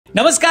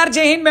नमस्कार,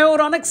 जय हिंद। मैं हूं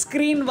रौनक,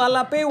 स्क्रीन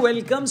वाला पे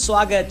वेलकम,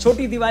 स्वागत।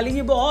 छोटी दिवाली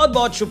की बहुत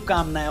बहुत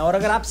शुभकामनाएं। और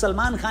अगर आप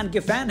सलमान खान के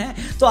फैन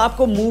हैं तो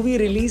आपको मूवी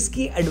रिलीज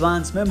की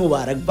एडवांस में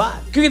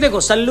मुबारकबाद। क्योंकि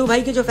देखो, सल्लू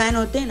भाई के जो फैन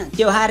होते हैं ना,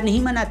 त्योहार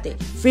नहीं मनाते,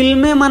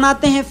 फिल्में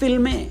मनाते हैं।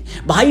 फिल्में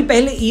भाई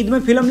पहले ईद में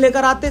फिल्म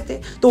लेकर आते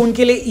थे तो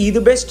उनके लिए ईद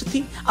बेस्ट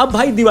थी। अब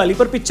भाई दिवाली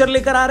पर पिक्चर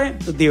लेकर आ रहे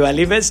हैं तो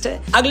दिवाली बेस्ट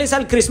है। अगले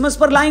साल क्रिसमस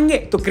पर लाएंगे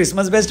तो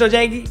क्रिसमस बेस्ट हो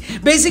जाएगी।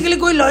 बेसिकली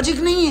कोई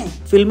लॉजिक नहीं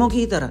है फिल्मों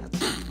की तरह,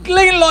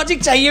 लेकिन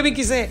लॉजिक चाहिए भी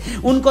किसे।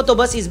 उनको तो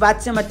बस इस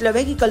बात से मतलब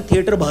है कि कल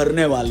थिएटर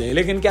भरने वाले,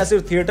 लेकिन क्या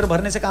सिर्फ थिएटर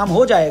भरने से काम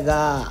हो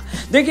जाएगा?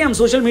 देखिए, हम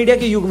सोशल मीडिया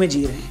के युग में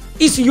जी रहे हैं।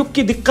 इस युग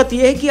की दिक्कत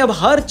यह है कि अब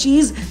हर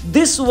चीज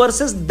दिस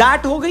वर्सेस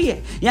दैट हो गई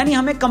है, यानी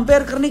हमें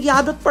कंपेयर करने की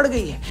आदत पड़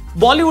गई है।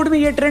 बॉलीवुड में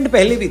यह ट्रेंड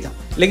पहले भी था,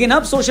 लेकिन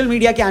अब सोशल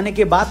मीडिया के आने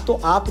के बाद तो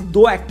आप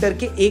दो एक्टर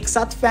के एक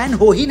साथ फैन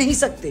हो ही नहीं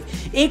सकते।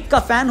 एक का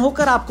फैन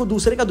होकर आपको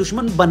दूसरे का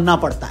दुश्मन बनना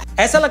पड़ता है।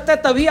 ऐसा लगता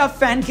है तभी आप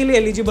फैन के लिए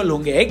एलिजिबल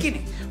होंगे, है कि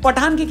नहीं?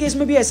 पठान के केस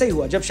में भी ऐसा ही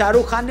हुआ। जब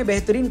शाहरुख खान ने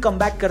बेहतरीन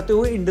कमबैक करते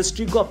हुए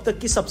इंडस्ट्री को अब तक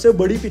की सबसे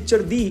बड़ी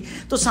पिक्चर दी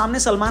तो सामने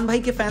सलमान भाई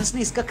के फैंस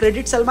ने इसका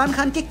क्रेडिट सलमान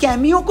खान के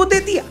कैमियो को दे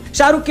दिया।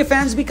 शाहरुख के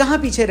फैंस भी कहां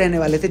पीछे रहने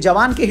वाले थे।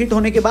 जवान के हिट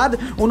होने के बाद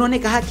उन्होंने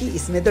कहा कि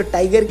इसमें तो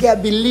टाइगर क्या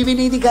बिल्ली भी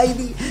नहीं दिखाई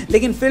दी,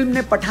 लेकिन फिल्म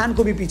ने पठान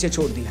को भी पीछे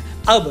छोड़ दिया।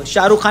 अब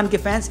शाहरुख खान के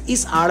फैंस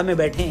इस आड़ में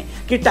बैठे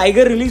हैं कि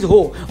टाइगर रिलीज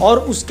हो और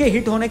उसके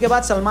हिट होने के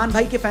बाद सलमान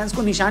भाई के फैंस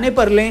को निशाने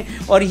पर लें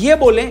और ये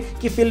बोलें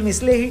कि फिल्म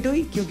इसलिए हिट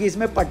हुई क्योंकि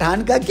इसमें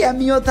पठान का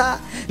कैमियो था।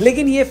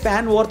 लेकिन ये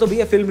फैन वॉर तो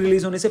भैया फिल्म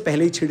रिलीज होने से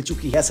पहले ही छिड़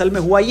चुकी है। असल में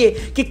हुआ ये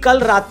कि कल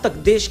रात तक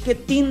देश के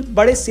 3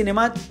 बड़े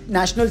सिनेमा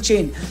नेशनल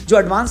चेन जो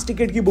एडवांस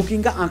टिकट की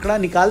बुकिंग का आंकड़ा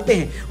निकालते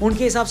हैं,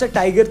 उनके हिसाब से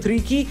टाइगर 3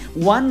 की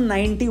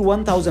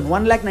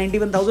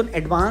 191,000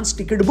 एडवांस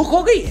टिकट बुक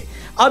हो गई है।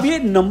 अब ये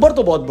नंबर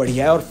तो बहुत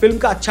बढ़िया है और फिल्म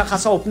का अच्छा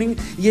खासा ओपनिंग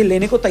ये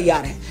लेने को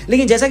तैयार है।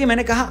 लेकिन जैसा कि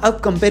मैंने कहा,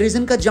 अब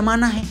कंपैरिजन का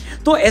जमाना है,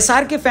 तो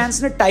एसआर के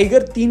फैंस ने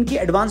टाइगर 3 की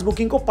एडवांस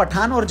बुकिंग को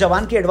पठान और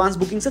जवान की एडवांस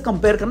बुकिंग से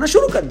कंपेयर करना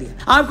शुरू कर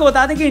दिया। आपको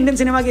बता दें कि इंडियन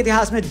सिनेमा के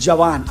इतिहास में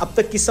जवान अब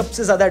तक की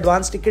सबसे ज्यादा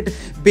एडवांस टिकट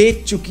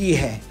बेच चुकी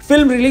है।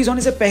 फिल्म रिलीज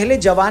होने से पहले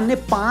जवान ने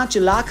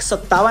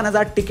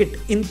 5,57,000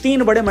 टिकट इन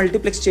 3 बड़े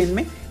मल्टीप्लेक्स चेन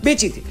में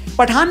बेची थी।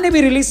 पठान ने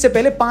भी रिलीज से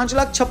पहले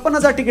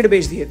 5,56,000 टिकट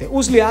बेच दिए थे।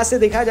 उस लिहाज से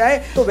देखा जाए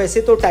तो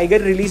वैसे तो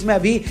टाइगर रिलीज में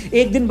अभी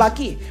 1 दिन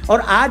बाकी है और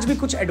आज भी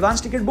कुछ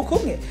एडवांस टिकट बुक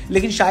होंगे,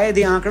 लेकिन शायद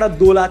ये आंकड़ा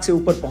 2 लाख से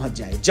ऊपर पहुंच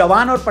जाए।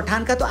 जवान और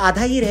पठान का तो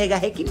आधा ही रहेगा,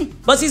 है कि नहीं?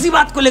 बस इसी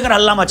बात को लेकर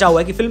हल्ला मचा हुआ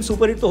है कि फिल्म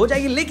सुपरहिट तो हो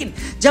जाएगी, लेकिन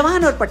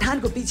जवान और पठान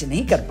को पीछे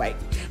नहीं कर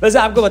पाएगी। वैसे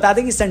आपको बता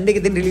दें कि संडे के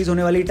दिन रिलीज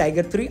होने वाली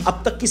टाइगर 3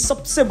 अब तक की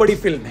सबसे बड़ी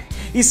फिल्म है।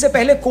 इससे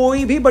पहले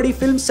कोई भी बड़ी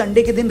फिल्म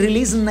संडे के दिन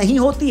रिलीज नहीं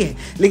होती है,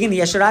 लेकिन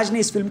यशराज ने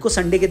इस फिल्म को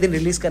संडे के दिन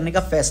रिलीज करने का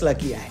फैसला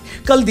किया है।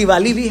 कल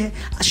दिवाली भी है,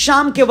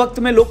 शाम के वक्त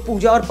में लोग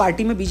पूजा और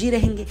पार्टी में बिजी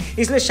रहेंगे,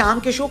 इसलिए शाम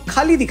के शो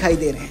खाली दिखाई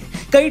दे रहे हैं।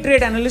 कई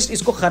ट्रेड एनालिस्ट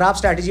इसको खराब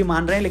स्ट्रैटेजी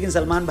मान रहे हैं, लेकिन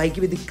सलमान भाई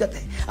की भी दिक्कत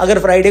है। अगर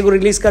फ्राइडे को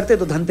रिलीज करते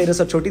तो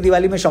धनतेरस और छोटी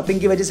दिवाली में शॉपिंग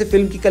की वजह से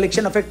फिल्म की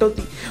कलेक्शन अफेक्ट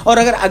होती, और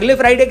अगर अगले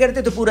फ्राइडे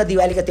करते तो पूरा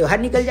दिवाली का त्योहार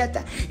निकल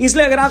जाता।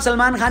 इसलिए अगर आप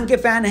सलमान खान के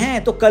फैन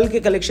हैं तो कल के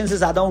कलेक्शन से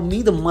ज्यादा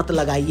उम्मीद मत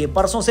लगाइए।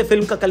 परसों से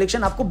फिल्म का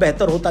कलेक्शन आपको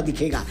बेहतर होता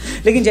दिखेगा,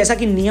 लेकिन जैसा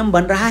कि नियम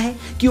बन रहा है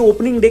कि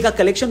ओपनिंग डे का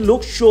कलेक्शन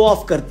लोग शो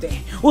ऑफ करते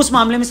हैं, उस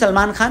मामले में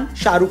सलमान खान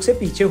शाहरुख से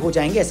पीछे हो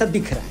जाएंगे, ऐसा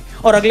दिख रहा है।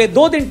 और अगले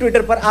 2 दिन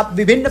ट्विटर पर आप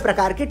विभिन्न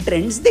प्रकार के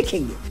ट्रेंड्स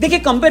देखेंगे। देखिए,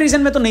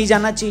 कंपैरिजन में तो नहीं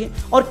जाना चाहिए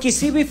और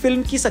किसी भी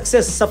फिल्म की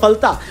सक्सेस,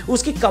 सफलता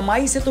उसकी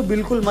कमाई से तो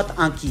बिल्कुल मत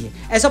आंकिए,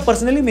 ऐसा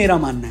पर्सनली मेरा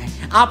मानना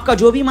है। आपका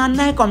जो भी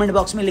मानना है कमेंट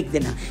बॉक्स में लिख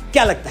देना।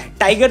 क्या लगता है,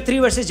 टाइगर 3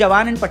 वर्सेस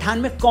जवान एंड पठान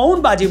में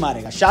कौन बाजी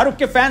मारेगा? शाहरुख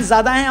के फैंस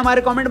ज्यादा हैं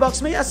हमारे कमेंट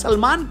बॉक्स में या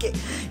सलमान के?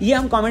 ये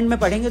हम कमेंट में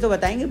पढ़ेंगे तो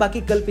बताएंगे।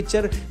 बाकी कल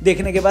पिक्चर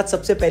देखने के बाद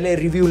सबसे पहले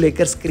रिव्यू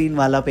लेकर स्क्रीन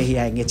वाला पे ही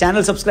आएंगे।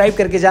 चैनल सब्सक्राइब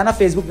करके जाना,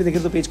 फेसबुक पे देखे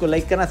तो पेज को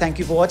लाइक करना। थैंक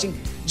यू फॉर वॉचिंग,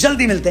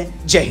 जल्दी मिलते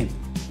हैं। जय हिंद।